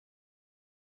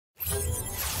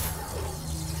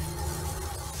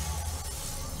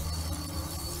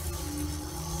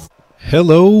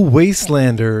Hello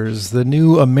Wastelanders! The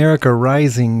new America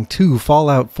Rising 2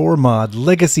 Fallout 4 mod,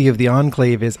 Legacy of the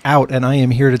Enclave, is out, and I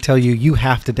am here to tell you you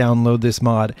have to download this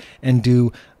mod and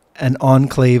do an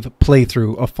Enclave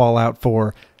playthrough of Fallout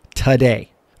 4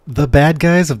 today. The bad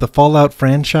guys of the Fallout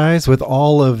franchise, with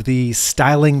all of the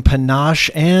styling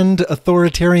panache and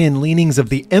authoritarian leanings of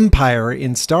the Empire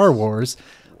in Star Wars,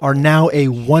 are now a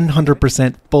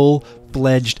 100%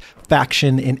 full-fledged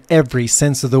faction in every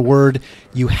sense of the word.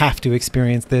 You have to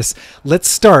experience this. Let's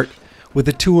start with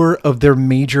a tour of their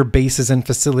major bases and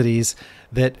facilities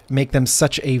that make them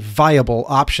such a viable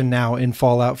option now in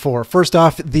Fallout 4. First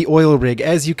off, the oil rig.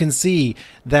 As you can see,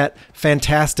 that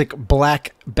fantastic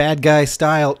black bad guy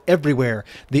style everywhere.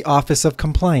 The Office of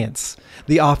Compliance,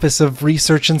 the Office of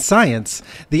Research and Science,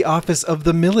 the Office of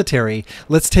the Military.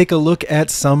 Let's take a look at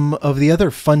some of the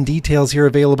other fun details here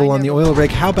available on the oil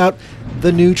rig. How about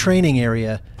the new training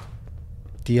area?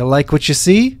 Do you like what you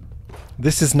see?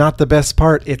 This is not the best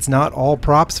part. It's not all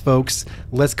props, folks.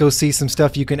 Let's go see some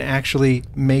stuff you can actually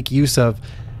make use of.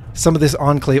 Some of this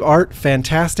Enclave art,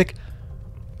 fantastic.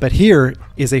 But here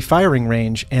is a firing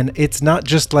range, and it's not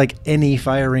just like any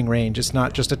firing range. It's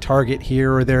not just a target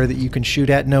here or there that you can shoot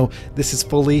at. No, this is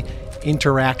fully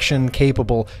interaction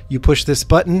capable. You push this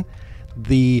button,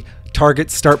 the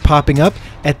targets start popping up.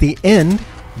 At the end,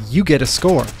 you get a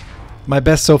score. My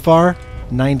best so far,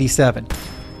 97.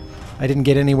 I didn't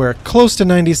get anywhere close to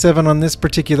 97 on this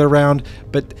particular round,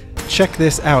 but check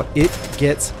this out. It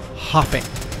gets hopping.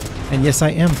 And yes, I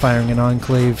am firing an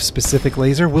Enclave-specific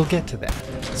laser. We'll get to that.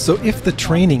 So if the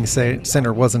training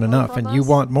center wasn't enough and you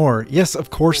want more, yes,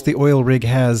 of course the oil rig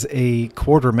has a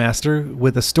quartermaster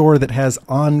with a store that has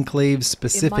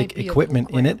Enclave-specific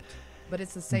equipment in it.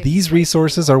 These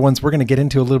resources are ones we're going to get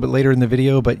into a little bit later in the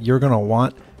video, but you're going to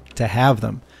want to have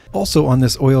them. Also on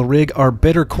this oil rig are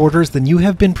better quarters than you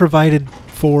have been provided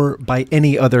for by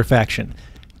any other faction.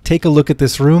 Take a look at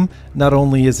this room. Not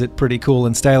only is it pretty cool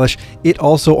and stylish, it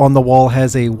also on the wall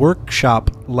has a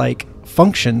workshop-like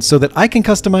function so that I can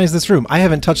customize this room. I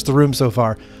haven't touched the room so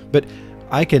far, but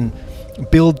I can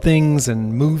build things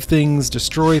and move things,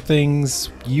 destroy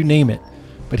things, you name it.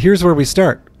 But here's where we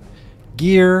start.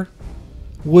 Gear,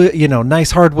 wood,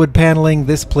 nice hardwood paneling.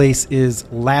 This place is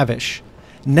lavish.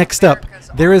 Next up,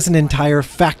 there is an entire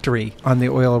factory on the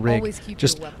oil rig.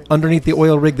 Just underneath the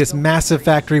oil rig, this massive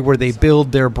factory where they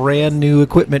build their brand new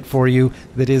equipment for you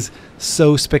that is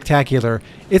so spectacular.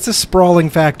 It's a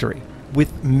sprawling factory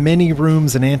with many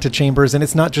rooms and antechambers, and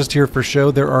it's not just here for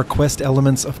show. There are quest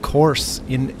elements, of course,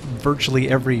 in virtually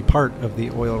every part of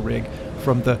the oil rig,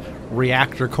 from the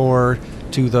reactor core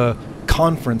to the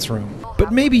conference room.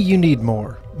 But maybe you need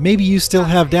more. Maybe you still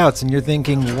have doubts and you're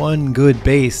thinking one good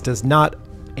base does not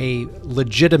a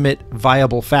legitimate,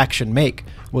 viable faction make.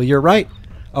 Well, you're right.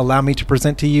 Allow me to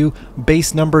present to you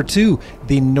base number 2,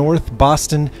 the North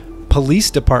Boston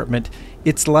Police Department.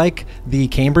 It's like the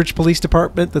Cambridge Police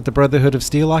Department that the Brotherhood of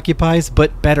Steel occupies,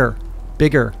 but better,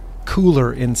 bigger,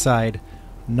 cooler inside.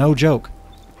 No joke.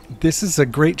 This is a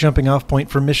great jumping off point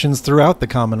for missions throughout the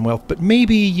Commonwealth, but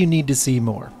maybe you need to see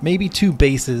more. Maybe 2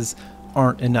 bases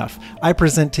aren't enough. I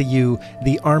present to you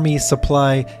the Army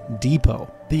Supply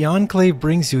Depot. The Enclave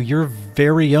brings you your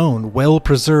very own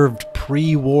well-preserved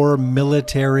pre-war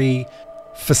military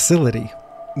facility.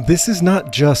 This is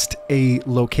not just a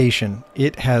location.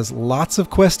 It has lots of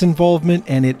quest involvement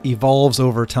and it evolves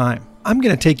over time. I'm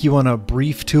going to take you on a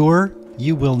brief tour.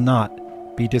 You will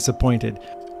not be disappointed.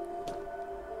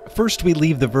 First, we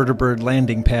leave the Vertibird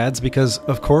landing pads because,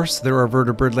 of course, there are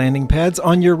Vertibird landing pads.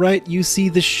 On your right, you see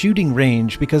the shooting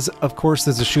range because, of course,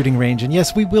 there's a shooting range. And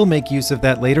yes, we will make use of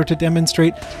that later to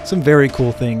demonstrate some very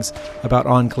cool things about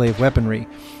Enclave weaponry.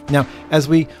 Now, as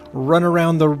we run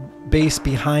around the base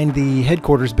behind the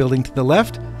headquarters building to the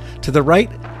left, to the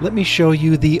right, let me show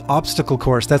you the obstacle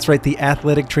course. That's right, the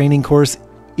athletic training course.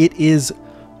 It is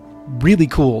really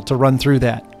cool to run through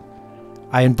that.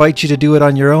 I invite you to do it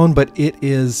on your own, but it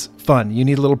is fun. You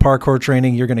need a little parkour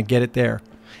training, you're going to get it there.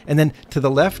 And then to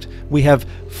the left, we have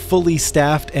fully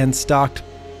staffed and stocked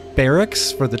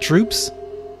barracks for the troops.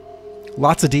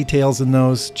 Lots of details in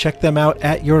those. Check them out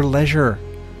at your leisure.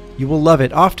 You will love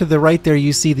it. Off to the right there,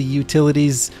 you see the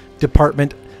utilities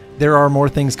department. There are more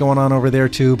things going on over there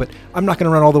too, but I'm not going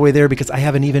to run all the way there because I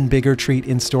have an even bigger treat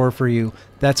in store for you.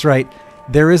 That's right.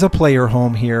 There is a player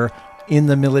home here in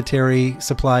the Military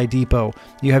Supply Depot.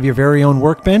 You have your very own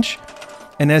workbench,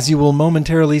 and as you will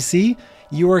momentarily see,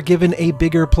 you are given a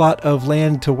bigger plot of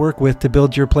land to work with to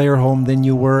build your player home than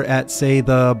you were at, say,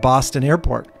 the Boston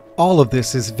airport. All of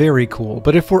this is very cool,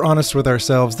 but if we're honest with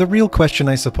ourselves, the real question,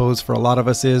 I suppose, for a lot of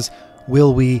us is,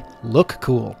 will we look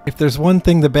cool? If there's one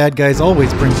thing the bad guys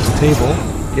always bring to the table,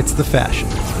 it's the fashion.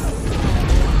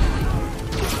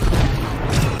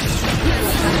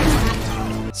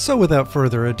 So without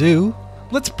further ado,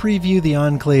 let's preview the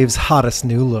Enclave's hottest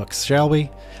new looks, shall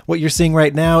we? What you're seeing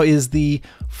right now is the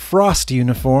Frost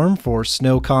uniform for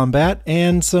snow combat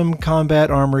and some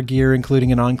combat armor gear,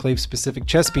 including an Enclave-specific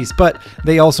chest piece, but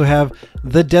they also have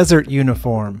the Desert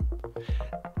uniform,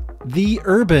 the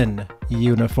Urban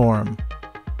uniform.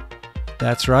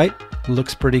 That's right,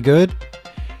 looks pretty good.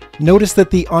 Notice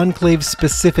that the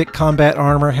Enclave-specific combat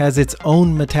armor has its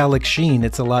own metallic sheen.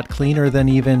 It's a lot cleaner than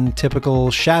even typical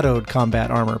shadowed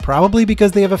combat armor, probably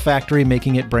because they have a factory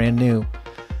making it brand new.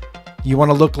 You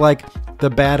want to look like the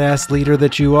badass leader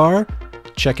that you are?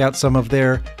 Check out some of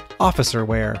their officer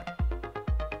wear.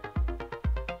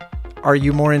 Are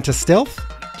you more into stealth?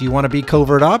 Do you want to be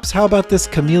covert ops? How about this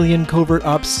chameleon covert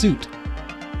ops suit?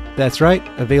 That's right,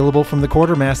 available from the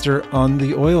quartermaster on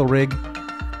the oil rig.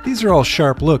 These are all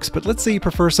sharp looks, but let's say you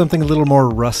prefer something a little more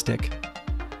rustic.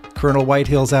 Colonel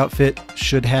Whitehill's outfit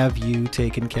should have you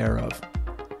taken care of.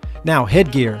 Now,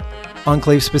 headgear.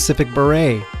 Enclave-specific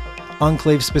beret.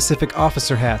 Enclave-specific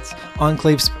officer hats.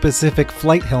 Enclave-specific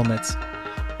flight helmets.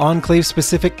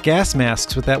 Enclave-specific gas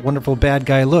masks with that wonderful bad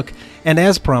guy look. And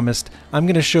as promised, I'm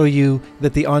going to show you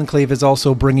that the Enclave is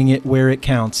also bringing it where it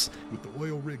counts. With the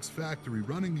oil rigs factory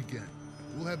running again,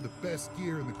 we'll have the best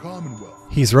gear in the Commonwealth.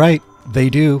 He's right.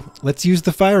 They do. Let's use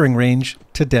the firing range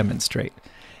to demonstrate.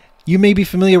 You may be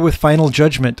familiar with Final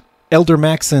Judgment, Elder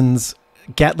Maxon's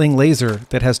Gatling laser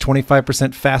that has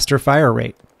 25% faster fire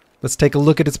rate. Let's take a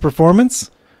look at its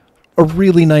performance. A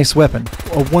really nice weapon.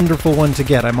 A wonderful one to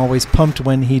get. I'm always pumped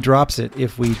when he drops it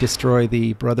if we destroy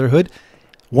the Brotherhood.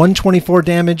 124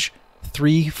 damage,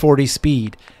 340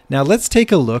 speed. Now let's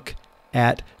take a look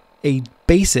at a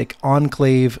basic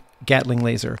Enclave Gatling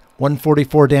laser.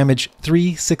 144 damage,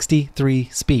 363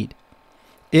 speed.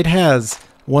 It has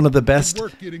one of the best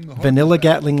vanilla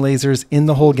Gatling lasers in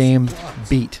the whole game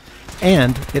beat.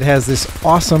 And it has this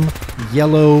awesome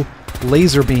yellow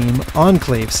laser beam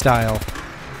Enclave style.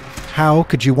 How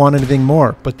could you want anything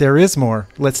more? But there is more.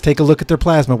 Let's take a look at their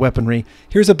plasma weaponry.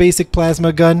 Here's a basic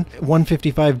plasma gun,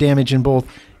 155 damage in both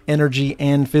energy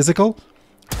and physical.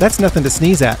 That's nothing to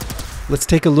sneeze at. Let's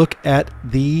take a look at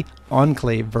the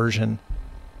Enclave version.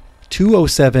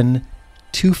 207,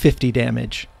 250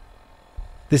 damage.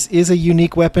 This is a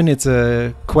unique weapon. It's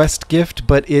a quest gift,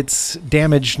 but its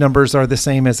damage numbers are the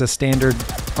same as a standard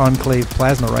Enclave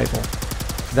plasma rifle.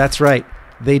 That's right,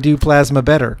 they do plasma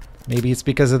better. Maybe it's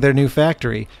because of their new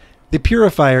factory. The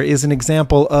Purifier is an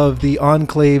example of the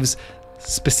Enclave's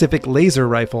specific laser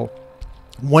rifle.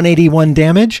 181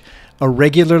 damage. A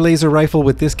regular laser rifle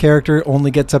with this character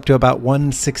only gets up to about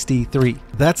 163.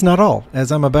 That's not all.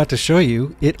 As I'm about to show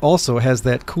you, it also has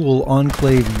that cool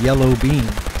Enclave yellow beam.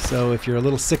 So if you're a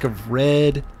little sick of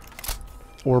red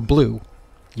or blue,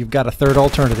 you've got a third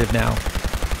alternative now.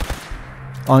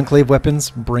 Enclave weapons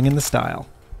bringing the style.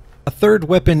 A third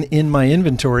weapon in my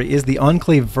inventory is the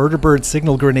Enclave Vertibird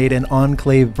signal grenade, and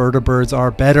Enclave Vertibirds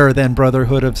are better than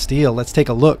Brotherhood of Steel. Let's take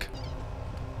a look.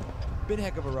 Been a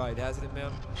heck of a ride, hasn't it,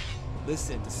 ma'am?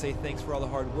 Listen, to say thanks for all the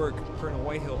hard work, Colonel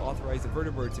Whitehill authorized the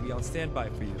Vertibird to be on standby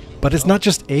for you. But it's not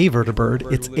just a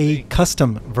Vertibird, it's a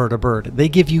custom Vertibird. They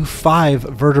give you 5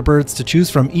 Vertibirds to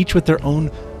choose from, each with their own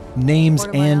names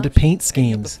and paint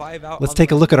schemes. Let's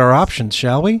take a look at our options,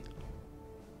 shall we?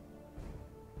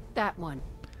 That one.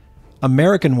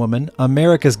 American Woman,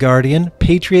 America's Guardian,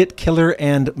 Patriot, Killer,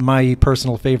 and my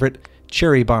personal favorite,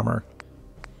 Cherry Bomber.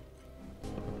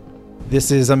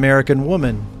 This is American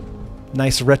Woman.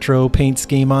 Nice retro paint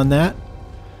scheme on that.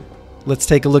 Let's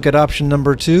take a look at option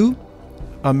number 2.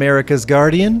 America's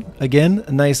Guardian. Again,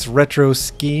 a nice retro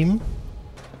scheme.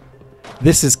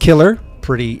 This is Killer.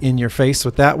 Pretty in your face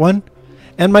with that one.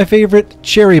 And my favorite,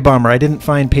 Cherry Bomber. I didn't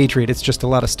find Patriot. It's just a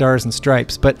lot of stars and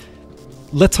stripes. But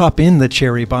let's hop in the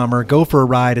Cherry Bomber, go for a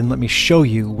ride, and let me show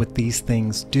you what these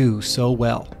things do so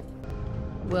well.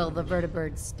 Will the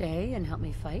Vertibirds stay and help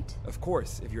me fight? Of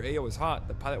course, if your AO is hot,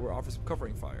 the pilot will offer some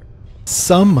covering fire.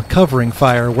 Some covering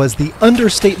fire was the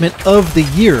understatement of the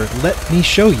year. Let me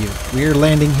show you. We're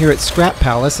landing here at Scrap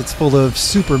Palace. It's full of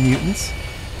super mutants.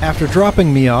 After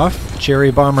dropping me off,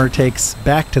 Cherry Bomber takes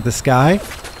back to the sky.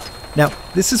 Now,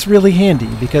 this is really handy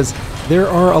because there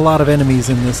are a lot of enemies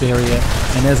in this area,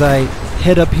 and as I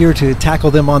head up here to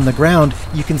tackle them on the ground,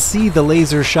 you can see the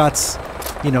laser shots,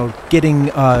 getting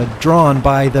drawn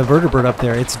by the Vertibird up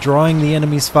there. It's drawing the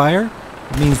enemy's fire.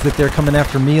 It means that they're coming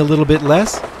after me a little bit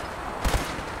less.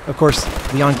 Of course,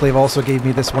 the Enclave also gave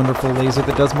me this wonderful laser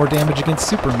that does more damage against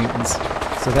super mutants.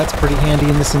 So that's pretty handy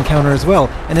in this encounter as well.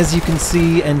 And as you can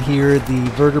see and hear, the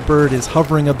Vertibird is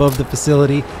hovering above the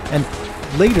facility. And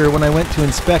later, when I went to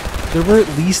inspect, there were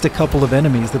at least a couple of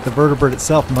enemies that the Vertibird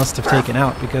itself must have taken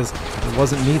out, because it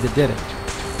wasn't me that did it.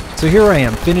 So here I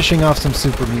am, finishing off some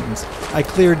super mutants. I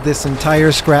cleared this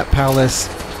entire Scrap Palace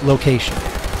location.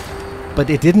 But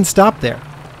it didn't stop there.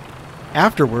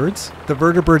 Afterwards, the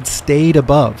Vertibird stayed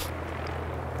above.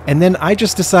 And then I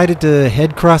just decided to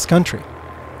head cross-country.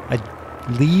 I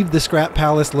leave the Scrap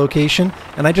Palace location,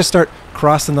 and I just start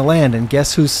crossing the land, and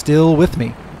guess who's still with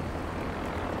me?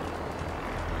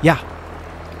 Yeah.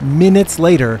 Minutes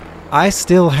later, I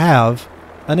still have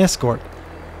an escort.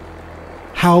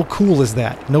 How cool is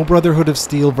that? No Brotherhood of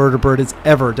Steel Vertibird has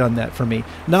ever done that for me.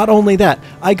 Not only that,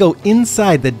 I go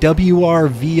inside the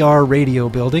WRVR radio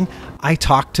building, I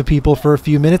talk to people for a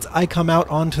few minutes, I come out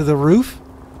onto the roof.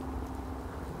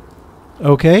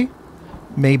 Okay,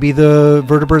 maybe the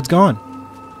Vertibird's gone.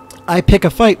 I pick a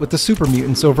fight with the super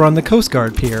mutants over on the Coast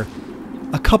Guard pier.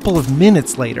 A couple of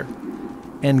minutes later.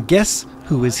 And guess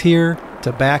who is here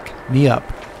to back me up?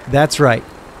 That's right.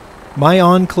 My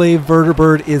Enclave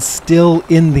Vertibird is still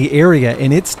in the area,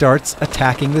 and it starts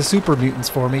attacking the super mutants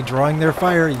for me, drawing their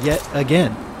fire yet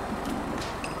again.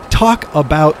 Talk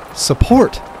about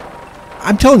support.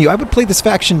 I'm telling you, I would play this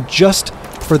faction just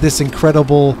for this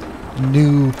incredible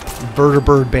new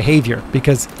Vertibird behavior,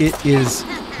 because it is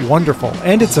wonderful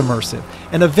and it's immersive.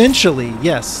 And eventually,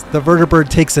 yes, the Vertibird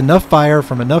takes enough fire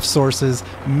from enough sources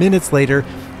minutes later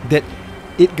that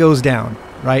it goes down,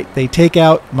 right? They take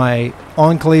out my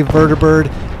Enclave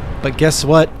Vertibird, but guess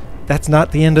what? That's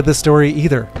not the end of the story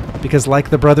either, because like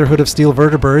the Brotherhood of Steel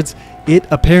Vertibirds, it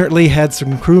apparently had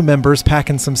some crew members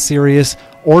packing some serious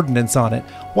ordnance on it.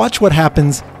 Watch what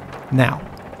happens now.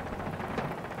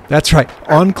 That's right,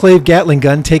 Enclave Gatling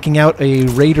gun taking out a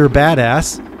Raider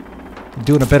badass,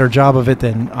 doing a better job of it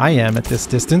than I am at this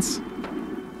distance.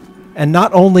 And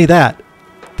not only that,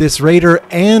 this Raider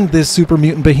and this Super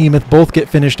Mutant Behemoth both get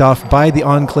finished off by the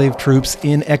Enclave troops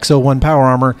in X-01 power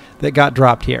armor that got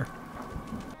dropped here.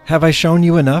 Have I shown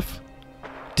you enough?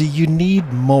 Do you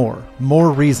need more?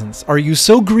 More reasons? Are you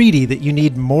so greedy that you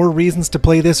need more reasons to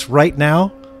play this right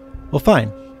now? Well,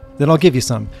 fine. Then I'll give you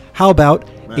some. How about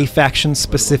a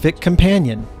faction-specific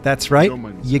companion? That's right.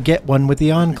 You get one with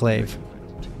the Enclave.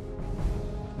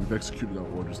 We've executed our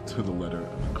orders to the letter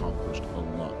and accomplished a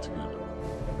lot together.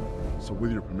 So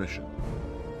with your permission,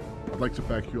 I'd like to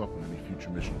back you up on any future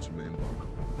missions you may embark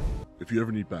on. If you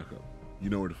ever need backup, you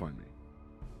know where to find me.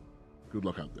 Good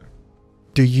luck out there.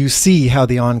 Do you see how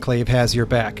the Enclave has your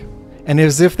back? And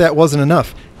as if that wasn't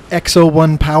enough,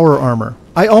 X-01 power armor.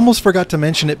 I almost forgot to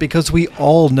mention it because we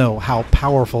all know how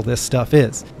powerful this stuff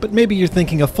is. But maybe you're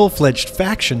thinking a full-fledged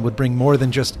faction would bring more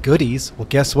than just goodies. Well,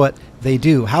 guess what? They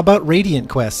do. How about Radiant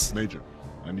quests? Major,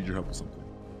 I need your help with something.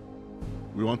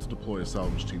 We want to deploy a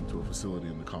salvage team to a facility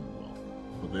in the Commonwealth,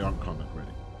 but they aren't combat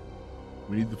ready.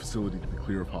 We need the facility to be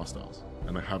clear of hostiles,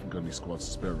 and I haven't got any squads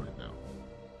to spare right now.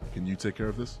 Can you take care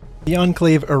of this? The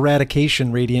Enclave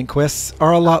eradication Radiant quests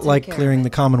are a lot like clearing the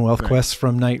Commonwealth quests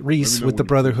from Knight Reese with the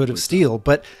Brotherhood of Steel,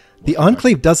 but the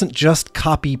Enclave doesn't just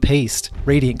copy-paste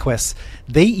Radiant quests.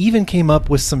 They even came up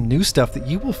with some new stuff that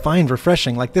you will find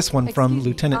refreshing, like this one from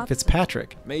Lieutenant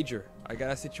Fitzpatrick. Major, I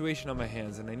got a situation on my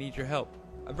hands and I need your help.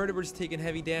 A Vertibird's taken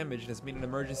heavy damage and has made an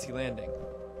emergency landing.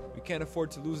 We can't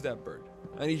afford to lose that bird.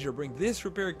 I need you to bring this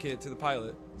repair kit to the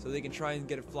pilot so they can try and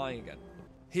get it flying again.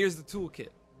 Here's the toolkit.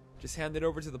 Just hand it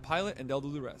over to the pilot and they'll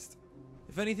do the rest.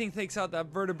 If anything takes out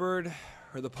that Vertibird,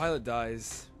 or the pilot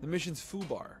dies, the mission's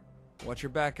foobar. Watch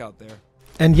your back out there.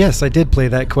 And yes, I did play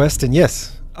that quest, and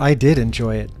yes, I did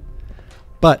enjoy it.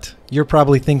 But you're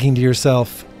probably thinking to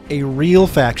yourself, a real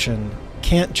faction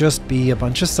can't just be a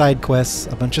bunch of side quests,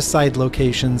 a bunch of side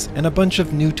locations, and a bunch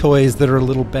of new toys that are a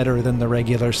little better than the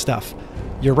regular stuff.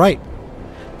 You're right.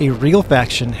 A real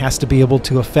faction has to be able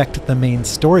to affect the main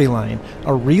storyline.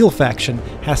 A real faction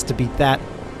has to be that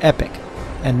epic.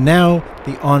 And now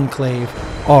the Enclave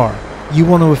are. You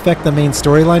want to affect the main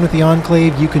storyline with the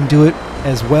Enclave, you can do it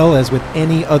as well as with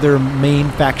any other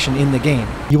main faction in the game.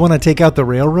 You want to take out the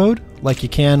Railroad, like you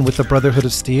can with the Brotherhood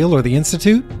of Steel or the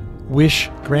Institute? Wish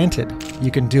granted. You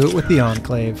can do it with the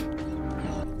Enclave.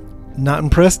 Not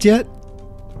impressed yet?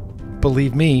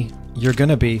 Believe me, you're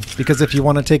gonna be, because if you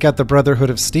want to take out the Brotherhood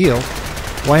of Steel,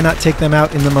 why not take them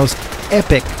out in the most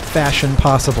epic fashion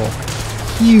possible?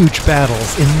 Huge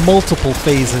battles in multiple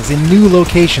phases, in new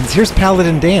locations. Here's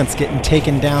Paladin Dance getting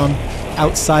taken down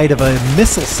outside of a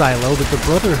missile silo that the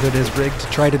Brotherhood has rigged to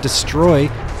try to destroy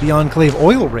the Enclave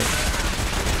oil rig.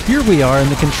 Here we are in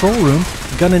the control room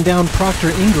gunning down Proctor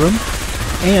Ingram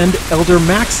and Elder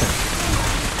Maxon.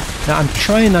 Now, I'm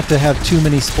trying not to have too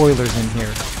many spoilers in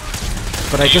here,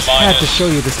 but I just had to show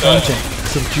you this content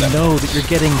so that you know that you're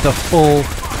getting the full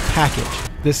package.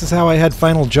 This is how I had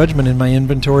Final Judgment in my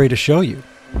inventory to show you.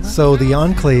 So the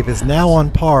Enclave is now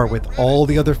on par with all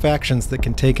the other factions that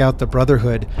can take out the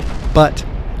Brotherhood, but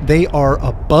they are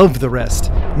above the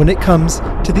rest when it comes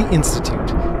to the Institute.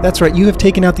 That's right, you have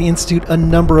taken out the Institute a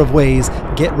number of ways.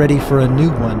 Get ready for a new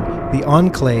one. The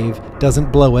Enclave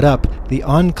doesn't blow it up. The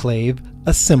Enclave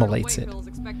assimilates it.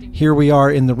 Here we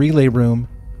are in the relay room,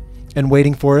 and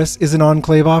waiting for us is an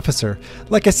Enclave officer.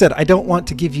 Like I said, I don't want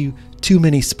to give you too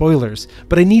many spoilers,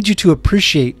 but I need you to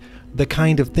appreciate the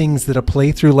kind of things that a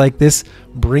playthrough like this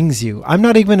brings you. I'm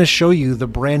not even going to show you the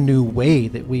brand new way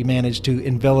that we managed to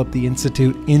envelop the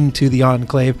Institute into the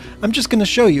Enclave. I'm just going to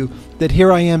show you that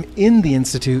here I am in the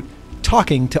Institute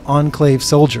talking to Enclave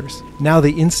soldiers. Now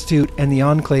the Institute and the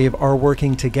Enclave are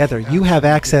working together. You have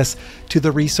access to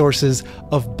the resources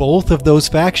of both of those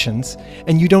factions,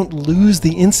 and you don't lose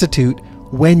the Institute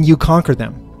when you conquer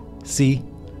them. See?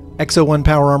 Exo 1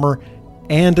 power armor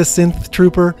and a synth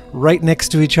trooper right next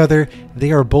to each other.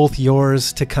 They are both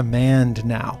yours to command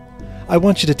now. I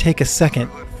want you to take a second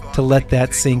to let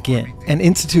that sink in. And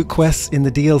Institute quests in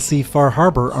the DLC Far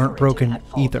Harbor aren't broken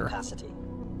either.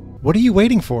 What are you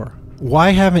waiting for?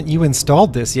 Why haven't you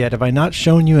installed this yet? Have I not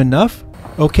shown you enough?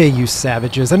 Okay, you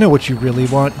savages, I know what you really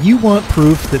want. You want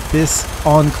proof that this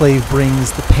Enclave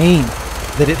brings the pain,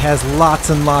 that it has lots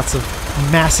and lots of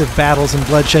massive battles and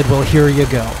bloodshed. Well, here you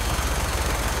go.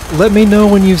 Let me know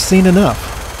when you've seen enough.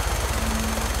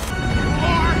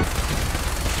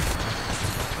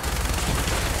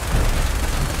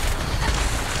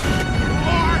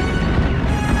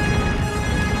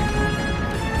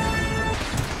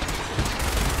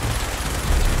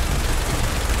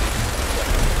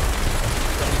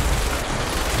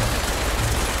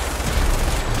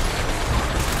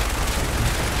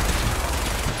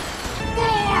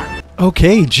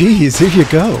 Okay, geez, here you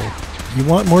go. You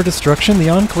want more destruction? The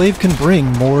Enclave can bring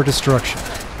more destruction.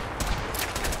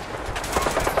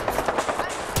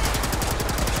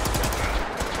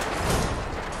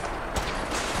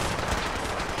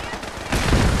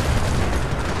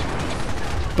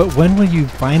 But when will you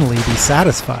finally be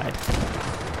satisfied?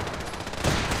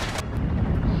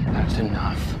 That's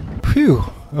enough. Phew.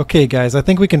 Okay, guys, I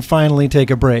think we can finally take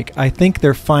a break. I think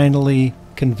they're finally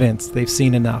convinced they've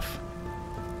seen enough.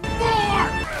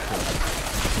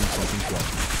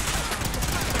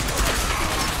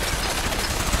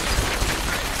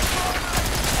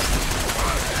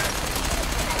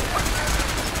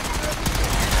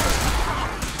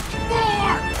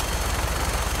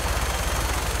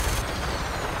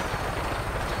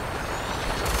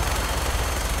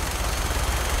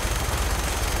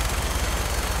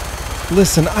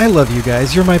 Listen, I love you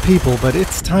guys, you're my people, but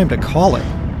it's time to call it.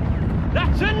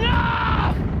 That's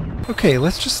enough! Okay,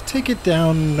 let's just take it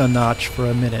down a notch for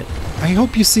a minute. I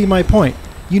hope you see my point.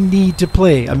 You need to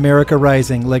play America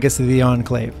Rising: Legacy of the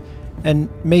Enclave. And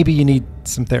maybe you need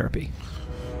some therapy.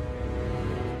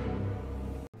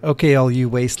 Okay, all you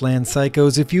Wasteland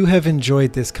psychos, if you have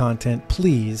enjoyed this content,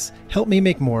 please help me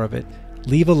make more of it.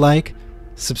 Leave a like,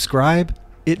 subscribe.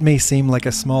 It may seem like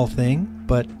a small thing,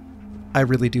 but I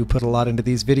really do put a lot into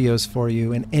these videos for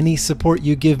you, and any support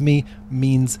you give me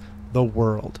means the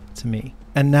world to me.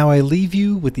 And now I leave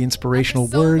you with the inspirational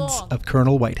words of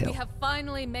Colonel Whitehill. We have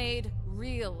finally made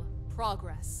real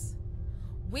progress.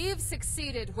 We've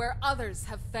succeeded where others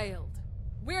have failed.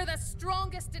 We're the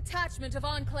strongest detachment of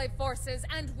Enclave forces,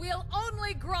 and we'll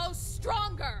only grow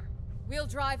stronger. We'll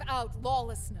drive out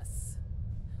lawlessness.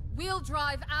 We'll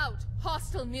drive out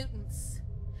hostile mutants.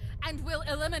 And we'll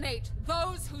eliminate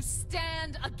those who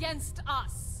stand against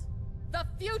us. The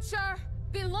future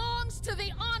belongs to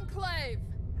the